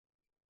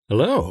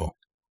Hello,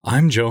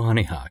 I'm Joe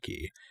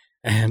Honeyhockey,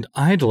 and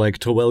I'd like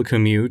to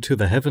welcome you to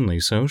the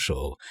Heavenly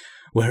Social,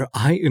 where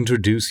I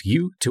introduce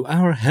you to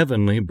our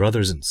heavenly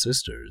brothers and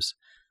sisters,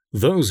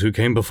 those who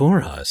came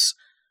before us,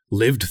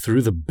 lived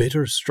through the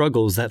bitter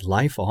struggles that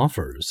life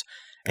offers,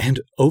 and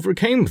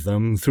overcame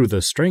them through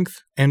the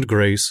strength and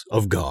grace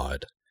of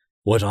God.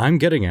 What I'm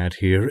getting at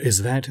here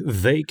is that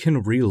they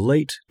can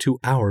relate to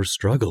our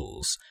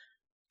struggles.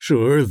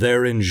 Sure,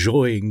 they're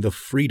enjoying the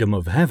freedom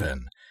of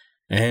heaven,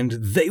 and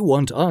they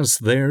want us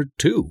there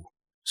too.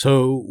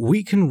 So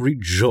we can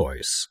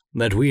rejoice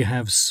that we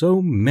have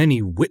so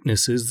many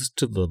witnesses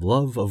to the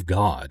love of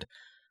God,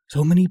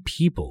 so many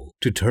people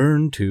to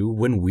turn to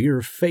when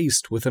we're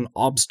faced with an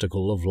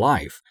obstacle of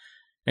life,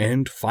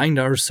 and find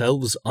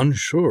ourselves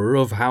unsure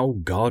of how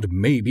God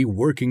may be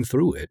working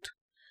through it.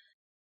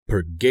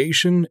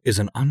 Purgation is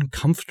an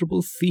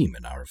uncomfortable theme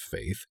in our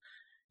faith,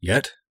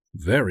 yet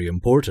very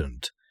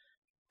important.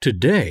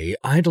 Today,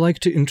 I'd like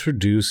to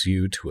introduce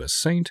you to a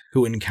saint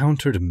who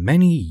encountered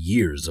many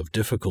years of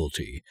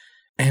difficulty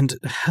and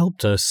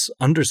helped us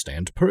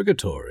understand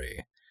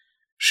purgatory.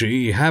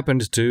 She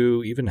happened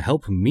to even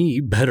help me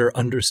better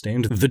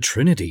understand the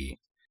Trinity.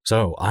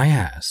 So I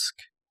ask,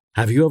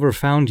 have you ever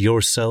found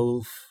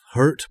yourself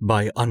hurt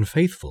by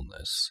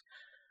unfaithfulness?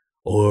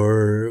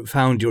 Or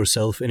found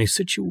yourself in a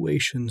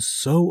situation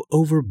so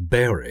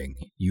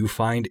overbearing you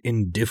find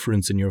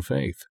indifference in your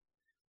faith?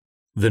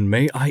 Then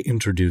may I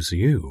introduce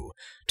you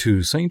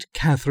to Saint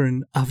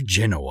Catherine of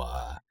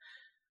Genoa.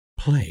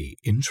 Play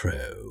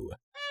intro.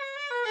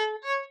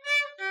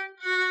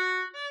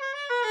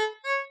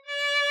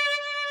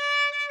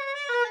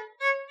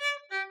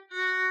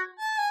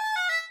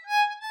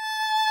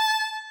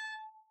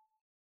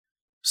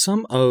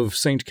 Some of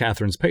Saint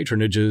Catherine's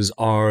patronages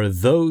are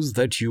those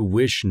that you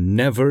wish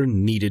never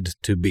needed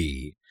to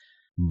be.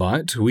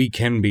 But we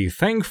can be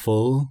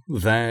thankful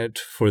that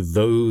for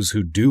those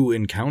who do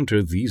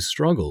encounter these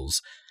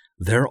struggles,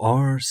 there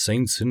are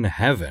saints in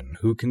heaven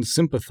who can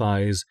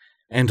sympathize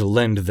and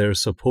lend their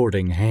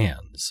supporting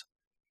hands.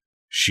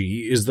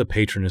 She is the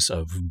patroness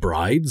of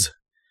brides,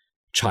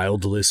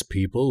 childless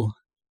people,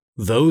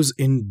 those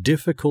in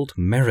difficult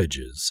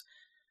marriages,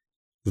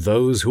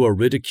 those who are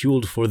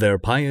ridiculed for their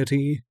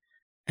piety,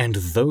 and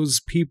those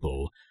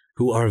people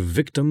who are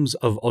victims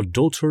of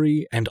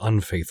adultery and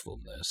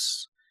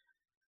unfaithfulness.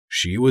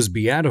 She was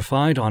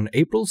beatified on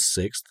April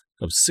 6th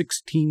of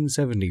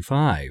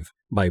 1675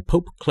 by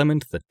Pope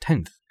Clement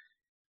X,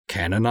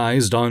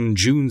 canonized on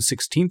June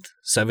 16th,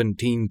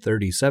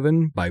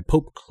 1737 by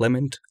Pope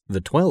Clement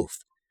XII,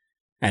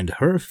 and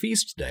her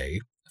feast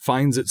day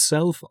finds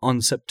itself on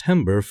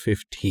September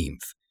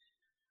 15th.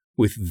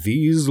 With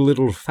these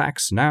little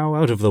facts now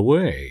out of the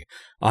way,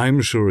 I'm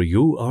sure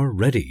you are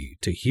ready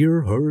to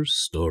hear her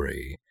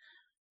story.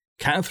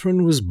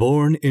 Catherine was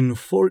born in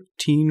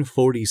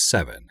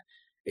 1447,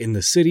 in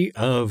the city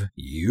of,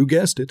 you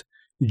guessed it,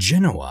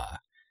 Genoa,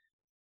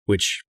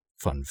 which,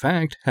 fun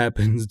fact,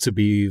 happens to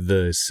be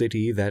the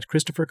city that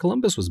Christopher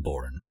Columbus was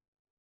born.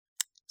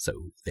 So,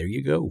 there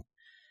you go.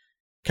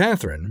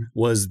 Catherine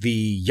was the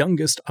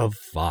youngest of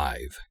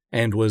 5,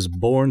 and was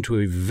born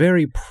to a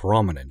very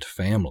prominent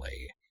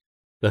family,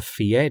 the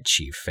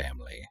Fieschi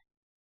family.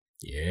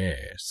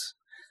 Yes,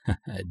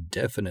 I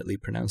definitely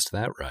pronounced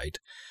that right.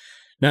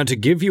 Now, to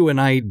give you an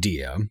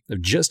idea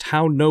of just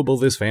how noble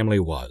this family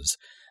was,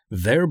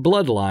 their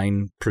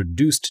bloodline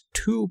produced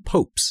 2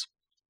 popes,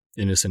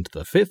 Innocent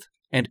V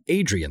and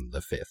Adrian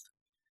V,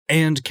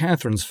 and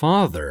Catherine's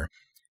father,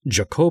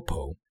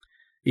 Jacopo,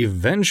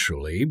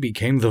 eventually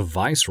became the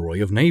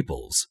Viceroy of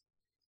Naples.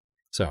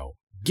 So,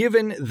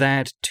 given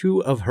that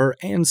 2 of her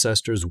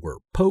ancestors were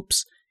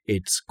popes,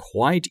 it's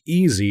quite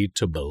easy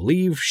to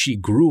believe she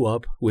grew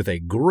up with a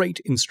great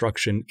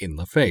instruction in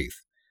the faith.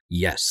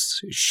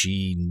 Yes,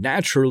 she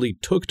naturally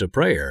took to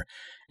prayer,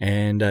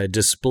 and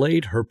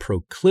displayed her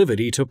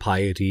proclivity to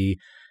piety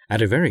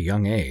at a very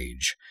young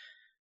age.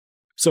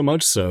 So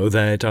much so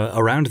that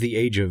around the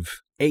age of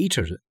 8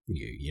 or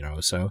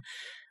so,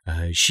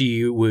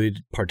 she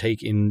would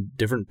partake in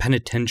different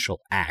penitential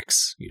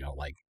acts,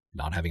 like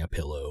not having a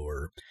pillow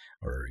or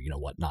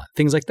whatnot,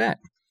 things like that.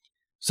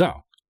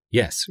 So,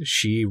 yes,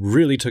 she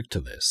really took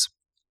to this.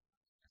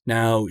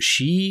 Now,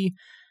 she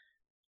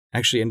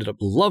actually ended up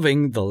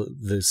loving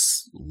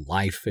this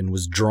life and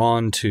was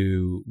drawn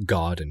to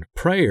God and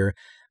prayer,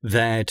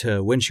 that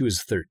when she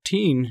was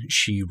 13,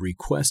 she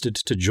requested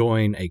to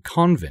join a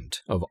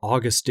convent of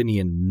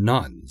Augustinian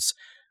nuns,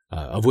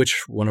 of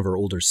which one of her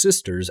older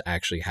sisters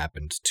actually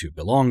happened to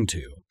belong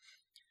to.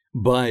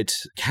 But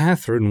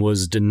Catherine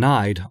was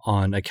denied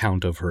on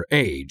account of her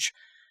age.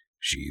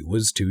 She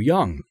was too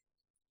young.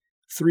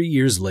 3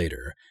 years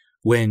later,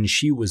 when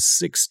she was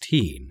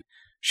 16,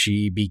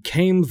 she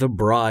became the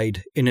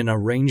bride in an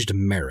arranged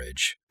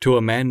marriage to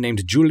a man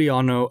named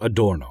Giuliano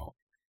Adorno.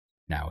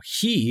 Now,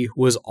 he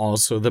was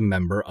also the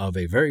member of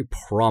a very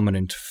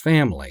prominent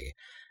family,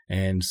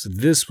 and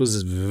this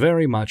was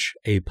very much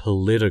a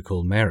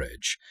political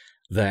marriage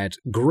that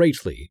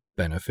greatly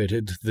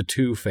benefited the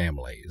 2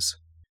 families.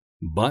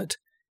 But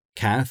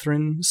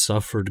Catherine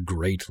suffered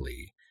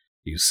greatly.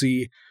 You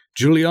see,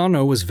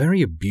 Giuliano was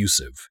very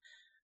abusive,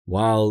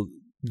 while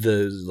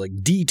the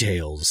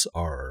details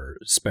are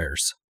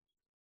sparse.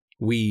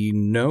 We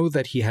know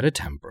that he had a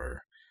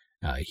temper.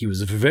 He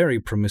was very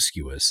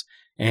promiscuous,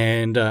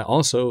 and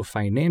also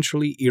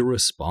financially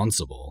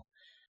irresponsible.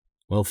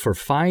 Well, for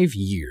 5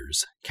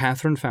 years,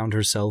 Catherine found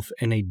herself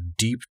in a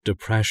deep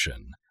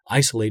depression,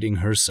 isolating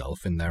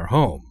herself in their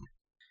home.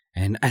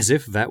 And as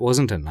if that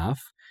wasn't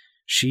enough,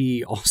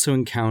 she also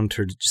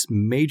encountered just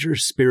major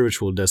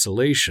spiritual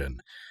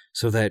desolation,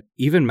 so that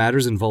even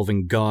matters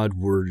involving God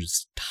were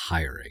just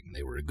tiring.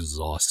 They were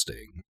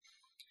exhausting.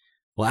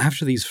 Well,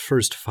 after these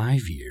first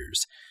 5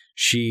 years,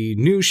 she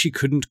knew she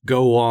couldn't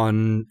go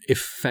on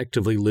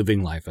effectively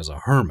living life as a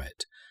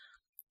hermit.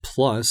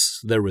 Plus,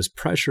 there was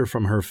pressure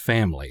from her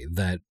family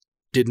that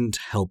didn't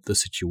help the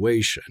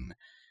situation.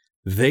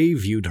 They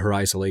viewed her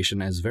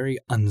isolation as very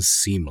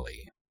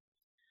unseemly.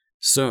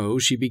 So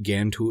she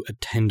began to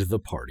attend the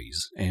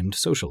parties and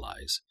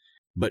socialize.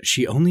 But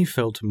she only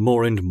felt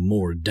more and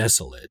more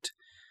desolate.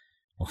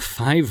 Well,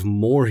 5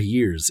 more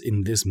years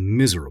in this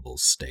miserable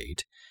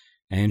state,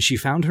 and she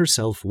found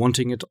herself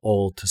wanting it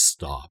all to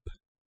stop.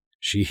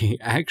 She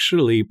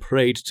actually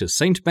prayed to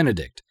Saint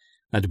Benedict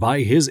that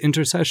by his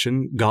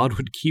intercession, God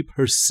would keep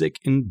her sick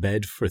in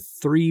bed for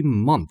 3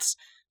 months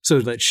so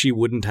that she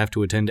wouldn't have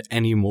to attend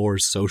any more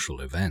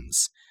social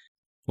events.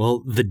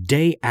 Well, the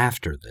day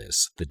after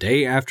this, the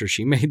day after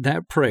she made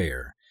that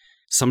prayer,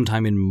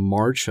 sometime in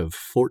March of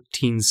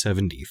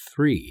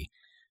 1473,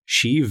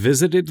 she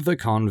visited the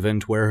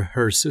convent where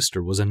her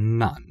sister was a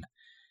nun.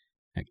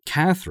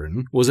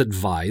 Catherine was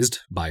advised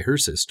by her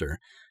sister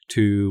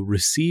to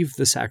receive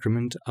the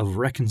sacrament of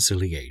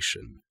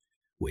reconciliation,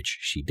 which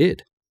she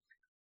did.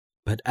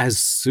 But as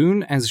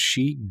soon as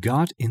she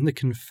got in the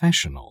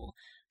confessional,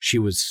 she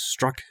was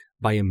struck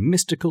by a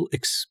mystical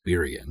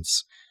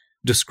experience,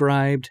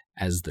 described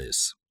as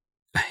this,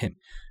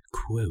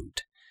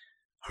 quote,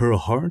 "Her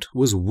heart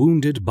was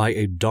wounded by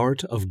a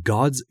dart of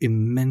God's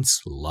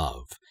immense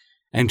love,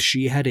 and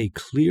she had a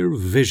clear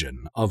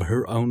vision of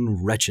her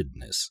own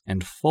wretchedness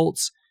and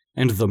faults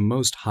and the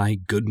most high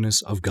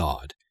goodness of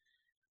God.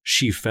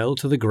 She fell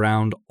to the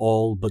ground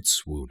all but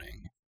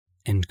swooning."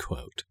 End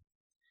quote.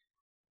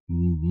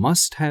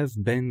 Must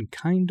have been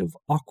kind of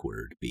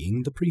awkward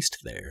being the priest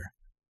there.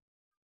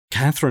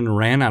 Catherine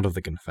ran out of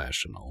the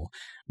confessional,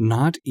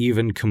 not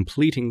even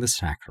completing the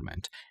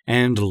sacrament,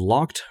 and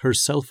locked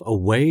herself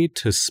away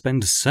to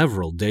spend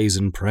several days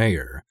in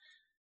prayer.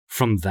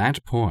 From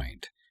that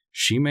point,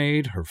 she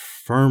made her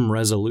firm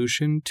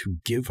resolution to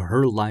give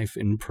her life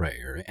in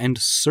prayer and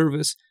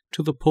service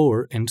to the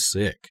poor and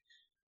sick,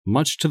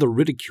 much to the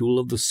ridicule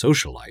of the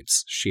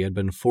socialites she had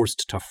been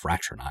forced to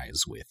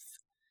fraternize with.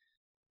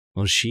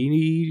 Well,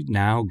 she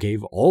now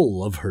gave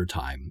all of her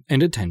time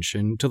and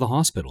attention to the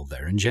hospital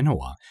there in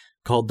Genoa,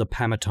 called the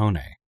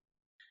Purgatory.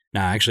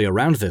 Now, actually,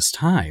 around this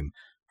time,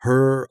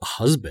 her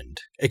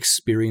husband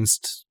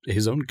experienced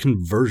his own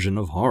conversion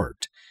of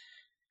heart.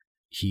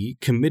 He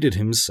committed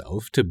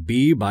himself to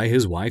be by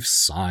his wife's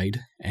side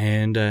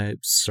and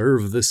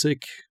serve the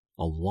sick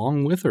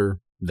along with her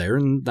there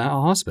in that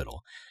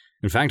hospital.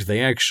 In fact, they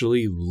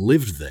actually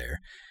lived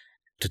there.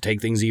 To take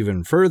things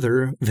even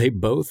further, they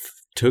both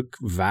took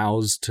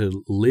vows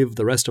to live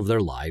the rest of their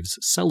lives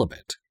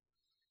celibate.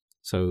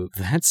 So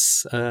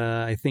that's,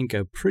 I think,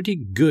 a pretty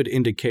good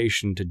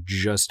indication to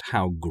just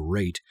how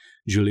great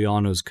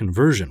Giuliano's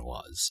conversion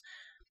was.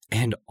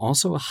 And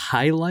also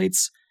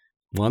highlights,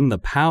 one, the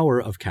power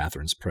of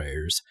Catherine's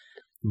prayers,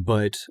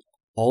 but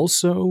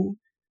also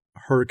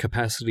her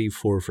capacity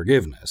for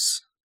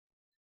forgiveness.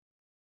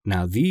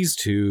 Now, these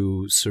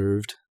two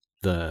served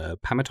the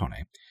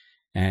Purgatory.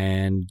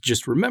 And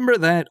just remember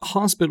that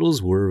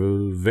hospitals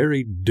were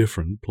very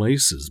different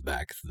places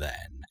back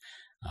then.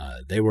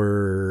 They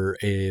were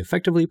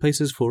effectively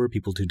places for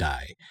people to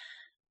die.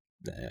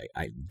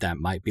 That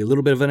might be a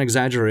little bit of an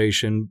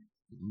exaggeration,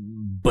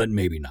 but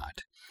maybe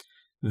not.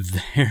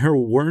 There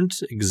weren't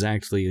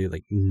exactly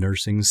like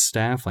nursing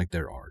staff like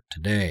there are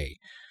today.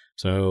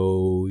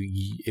 So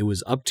it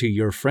was up to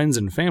your friends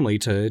and family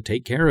to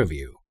take care of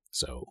you.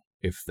 So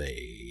if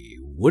they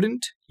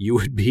wouldn't, you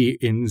would be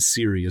in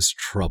serious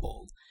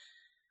trouble.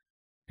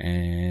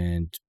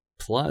 And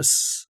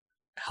plus,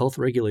 health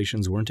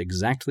regulations weren't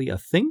exactly a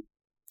thing.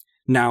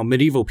 Now,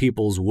 medieval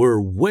peoples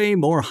were way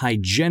more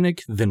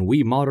hygienic than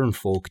we modern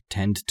folk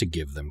tend to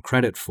give them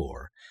credit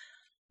for.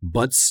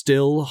 But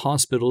still,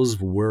 hospitals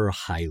were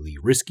highly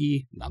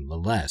risky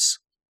nonetheless.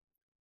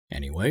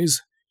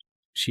 Anyways,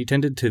 she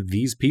tended to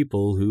these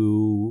people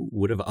who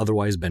would have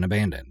otherwise been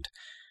abandoned,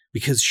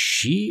 because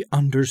she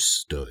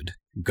understood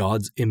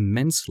God's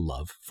immense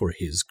love for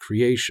his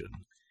creation,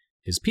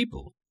 his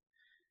people.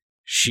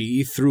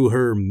 She, through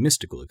her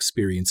mystical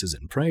experiences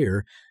in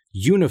prayer,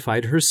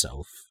 unified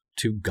herself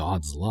to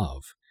God's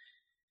love.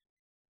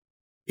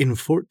 In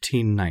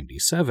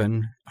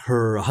 1497,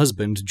 her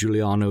husband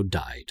Giuliano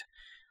died,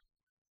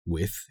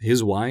 with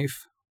his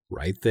wife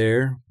right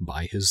there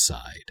by his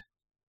side.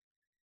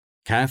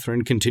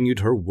 Catherine continued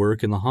her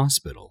work in the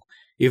hospital,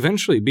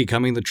 eventually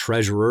becoming the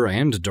treasurer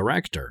and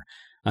director,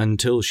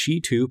 until she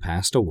too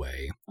passed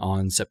away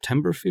on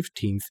September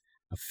 15th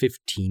of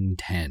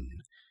 1510.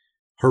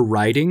 Her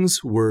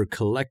writings were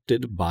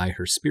collected by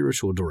her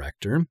spiritual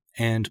director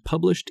and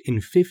published in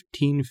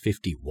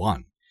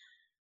 1551.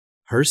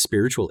 Her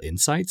spiritual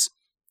insights,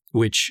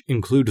 which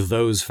include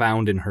those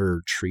found in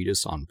her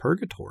treatise on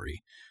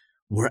Purgatory,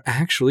 were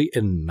actually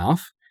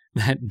enough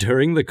that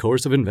during the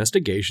course of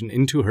investigation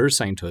into her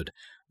sainthood,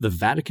 the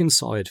Vatican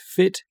saw it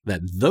fit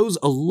that those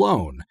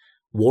alone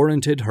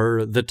warranted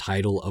her the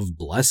title of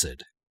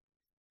Blessed.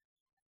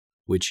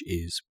 Which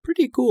is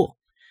pretty cool.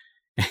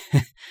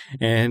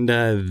 And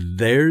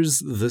there's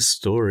the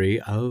story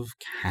of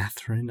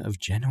Catherine of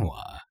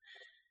Genoa.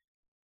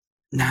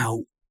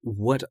 Now,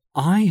 what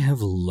I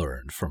have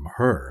learned from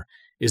her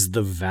is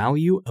the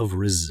value of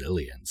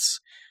resilience.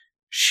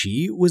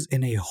 She was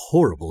in a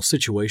horrible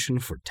situation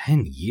for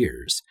 10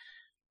 years.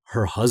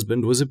 Her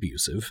husband was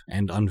abusive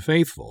and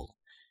unfaithful.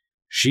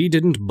 She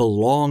didn't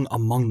belong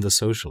among the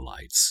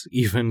socialites,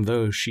 even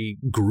though she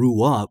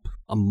grew up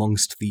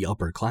amongst the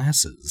upper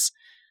classes.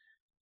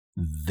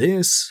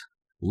 This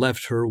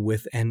left her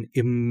with an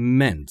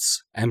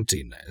immense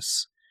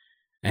emptiness.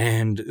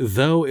 And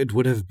though it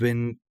would have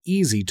been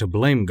easy to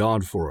blame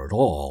God for it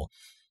all,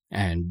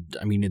 and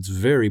it's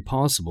very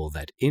possible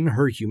that in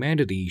her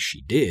humanity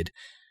she did,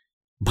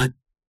 but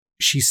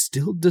she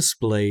still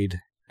displayed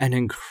an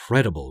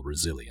incredible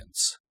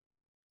resilience.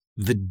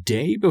 The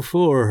day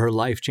before her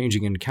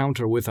life-changing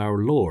encounter with our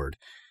Lord,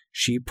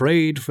 she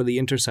prayed for the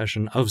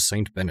intercession of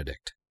Saint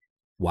Benedict.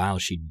 While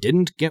she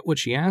didn't get what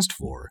she asked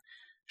for,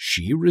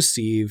 she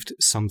received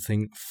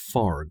something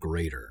far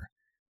greater,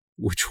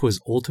 which was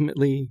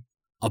ultimately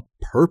a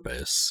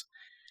purpose.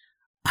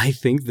 I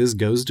think this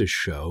goes to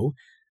show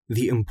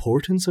the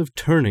importance of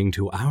turning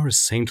to our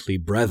saintly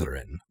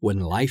brethren when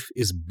life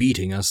is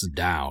beating us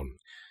down,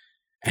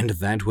 and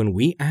that when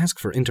we ask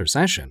for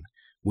intercession,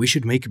 we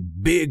should make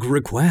big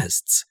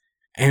requests,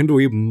 and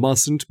we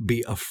mustn't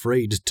be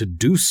afraid to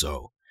do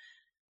so.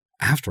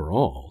 After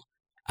all,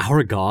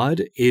 our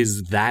God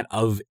is that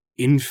of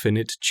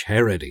infinite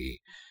charity.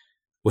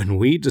 When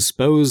we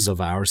dispose of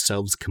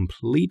ourselves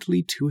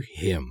completely to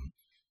Him,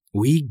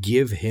 we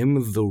give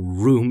Him the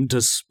room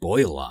to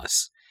spoil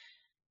us.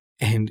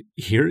 And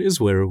here is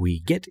where we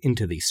get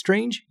into the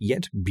strange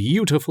yet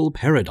beautiful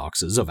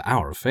paradoxes of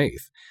our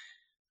faith.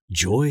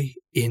 Joy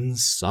in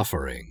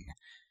suffering.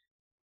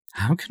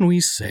 How can we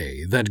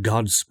say that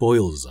God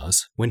spoils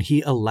us when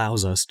He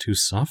allows us to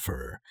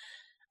suffer?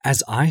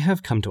 As I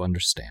have come to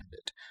understand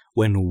it,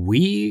 when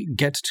we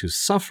get to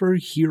suffer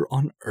here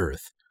on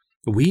earth,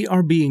 we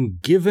are being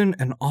given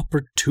an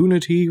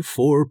opportunity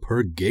for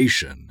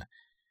purgation.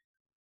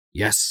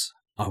 Yes,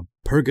 a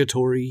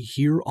purgatory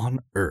here on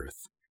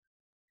earth.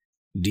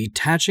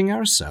 Detaching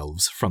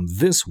ourselves from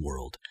this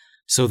world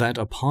so that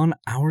upon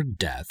our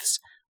deaths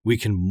we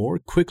can more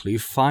quickly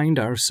find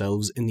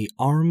ourselves in the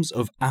arms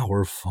of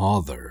our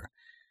Father.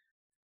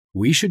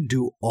 We should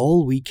do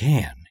all we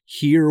can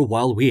here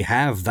while we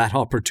have that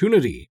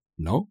opportunity,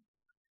 no?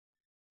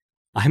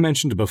 I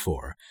mentioned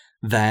before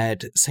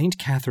that Saint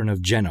Catherine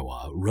of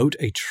Genoa wrote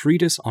a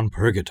treatise on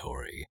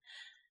Purgatory.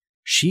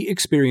 She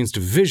experienced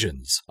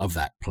visions of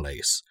that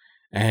place,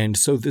 and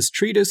so this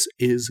treatise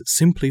is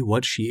simply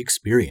what she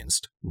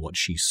experienced, what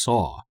she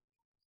saw.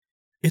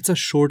 It's a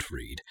short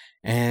read,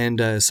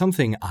 and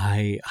something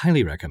I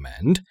highly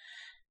recommend,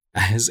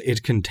 as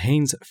it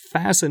contains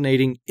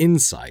fascinating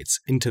insights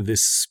into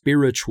this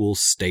spiritual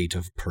state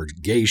of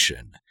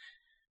purgation.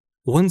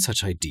 One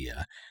such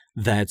idea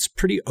that's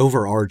pretty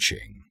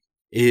overarching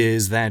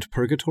is that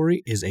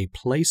purgatory is a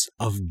place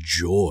of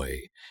joy.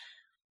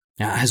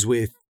 Now, as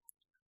with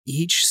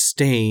each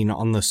stain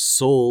on the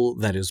soul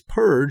that is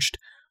purged,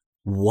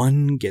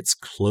 one gets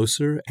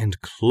closer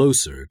and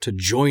closer to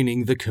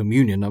joining the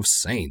communion of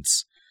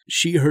saints.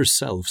 She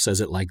herself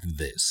says it like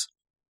this,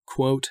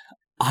 quote,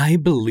 "I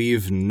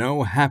believe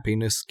no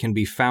happiness can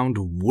be found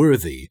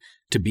worthy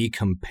to be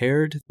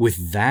compared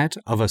with that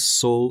of a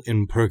soul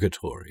in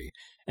purgatory,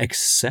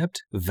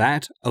 except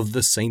that of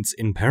the saints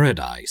in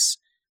paradise.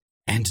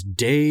 And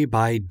day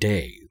by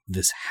day,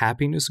 this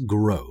happiness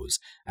grows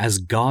as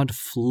God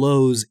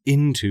flows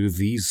into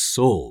these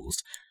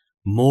souls,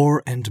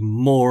 more and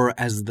more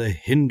as the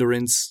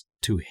hindrance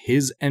to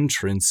His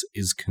entrance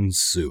is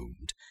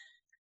consumed."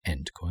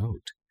 End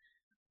quote.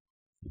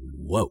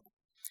 Whoa.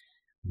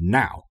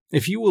 Now,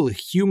 if you will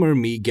humor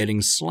me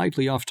getting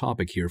slightly off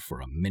topic here for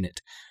a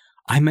minute,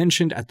 I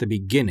mentioned at the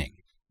beginning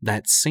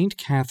that Saint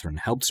Catherine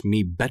helped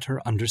me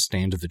better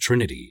understand the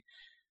Trinity.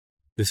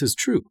 This is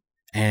true,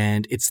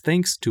 and it's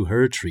thanks to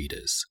her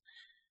treatise.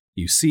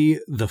 You see,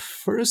 the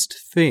first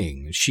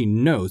thing she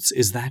notes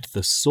is that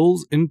the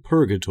souls in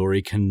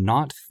purgatory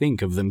cannot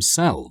think of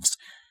themselves,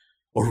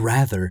 or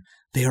rather,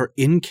 they are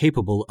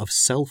incapable of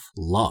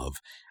self-love,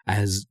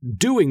 as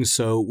doing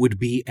so would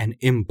be an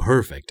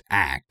imperfect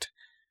act,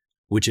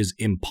 which is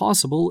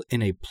impossible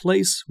in a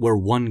place where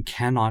one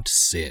cannot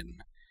sin.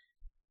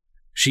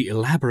 She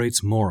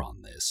elaborates more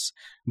on this,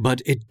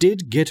 but it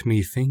did get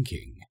me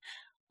thinking.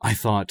 I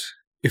thought,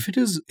 If it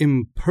is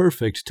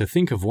imperfect to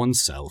think of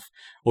oneself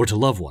or to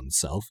love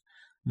oneself,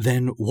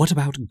 then what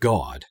about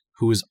God,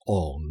 who is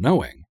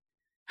all-knowing?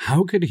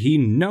 How could he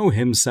know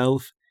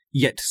himself,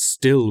 yet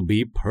still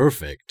be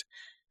perfect?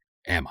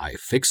 Am I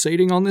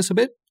fixating on this a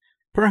bit?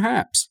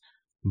 Perhaps.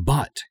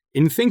 But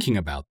in thinking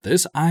about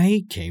this,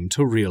 I came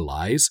to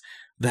realize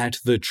that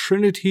the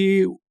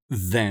Trinity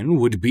then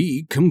would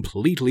be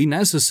completely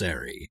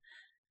necessary.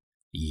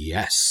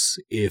 Yes,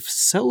 if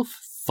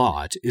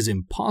self-thought is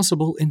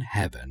impossible in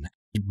heaven,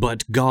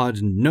 but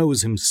God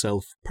knows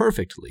himself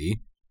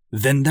perfectly,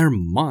 then there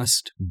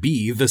must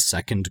be the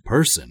second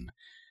person.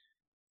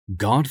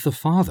 God the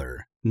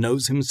Father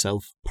knows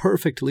himself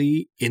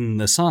perfectly in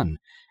the Son,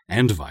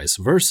 and vice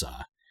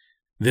versa.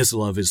 This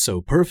love is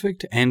so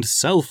perfect and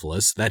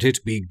selfless that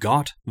it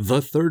begot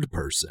the third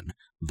person,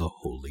 the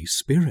Holy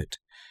Spirit.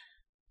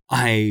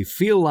 I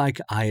feel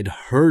like I'd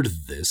heard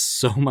this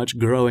so much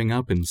growing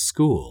up in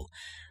school,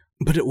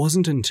 but it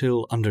wasn't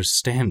until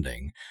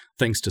understanding,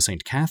 thanks to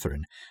St.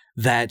 Catherine,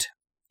 that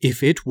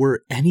if it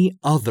were any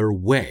other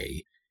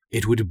way,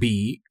 it would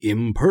be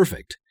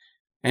imperfect,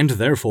 and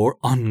therefore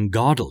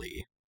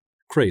ungodly.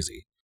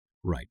 Crazy.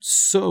 Right,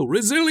 so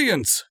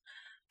resilience!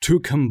 To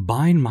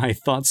combine my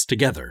thoughts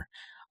together,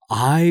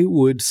 I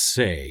would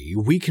say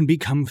we can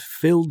become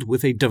filled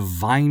with a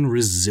divine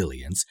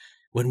resilience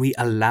when we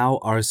allow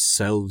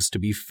ourselves to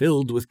be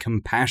filled with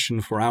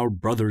compassion for our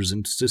brothers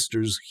and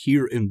sisters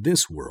here in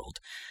this world.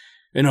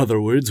 In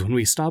other words, when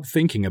we stop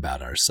thinking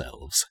about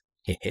ourselves.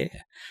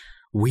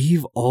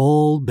 We've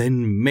all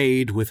been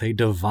made with a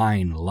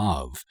divine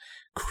love,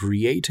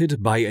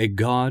 created by a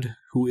God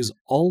who is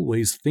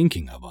always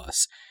thinking of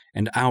us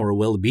and our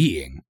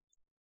well-being.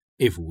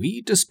 If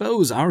we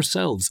dispose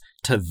ourselves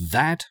to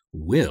that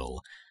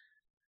will,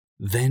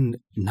 then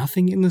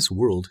nothing in this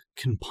world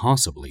can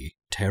possibly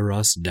tear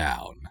us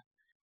down.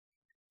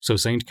 So,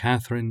 St.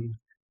 Catherine,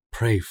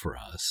 pray for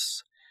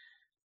us.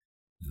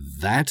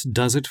 That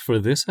does it for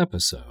this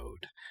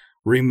episode.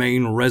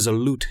 Remain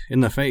resolute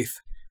in the faith,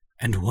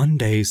 and one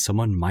day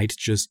someone might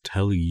just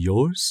tell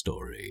your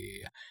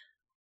story.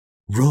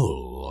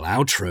 Roll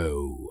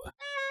outro.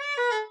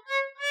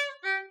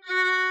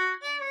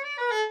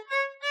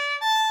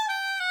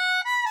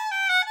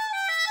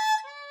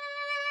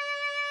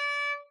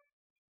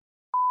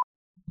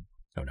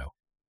 Oh no.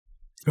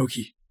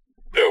 Okie.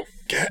 No,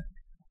 cat.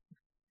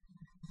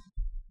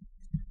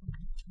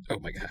 Oh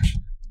my gosh.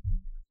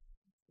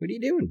 What are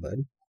you doing,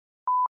 bud?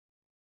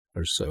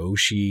 Or so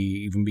she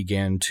even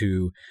began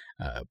to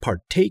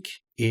partake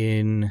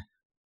in...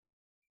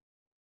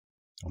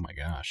 Oh my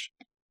gosh.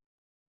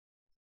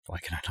 Why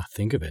can I not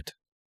think of it?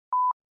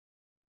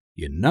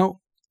 You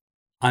know,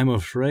 I'm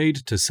afraid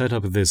to set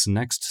up this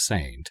next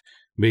saint,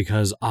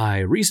 because I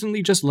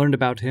recently just learned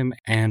about him,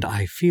 and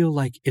I feel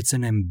like it's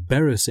an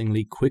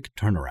embarrassingly quick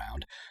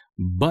turnaround.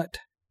 But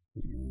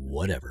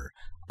whatever.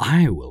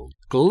 I will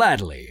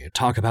gladly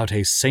talk about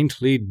a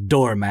saintly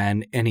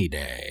doorman any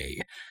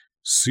day.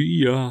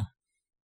 See ya.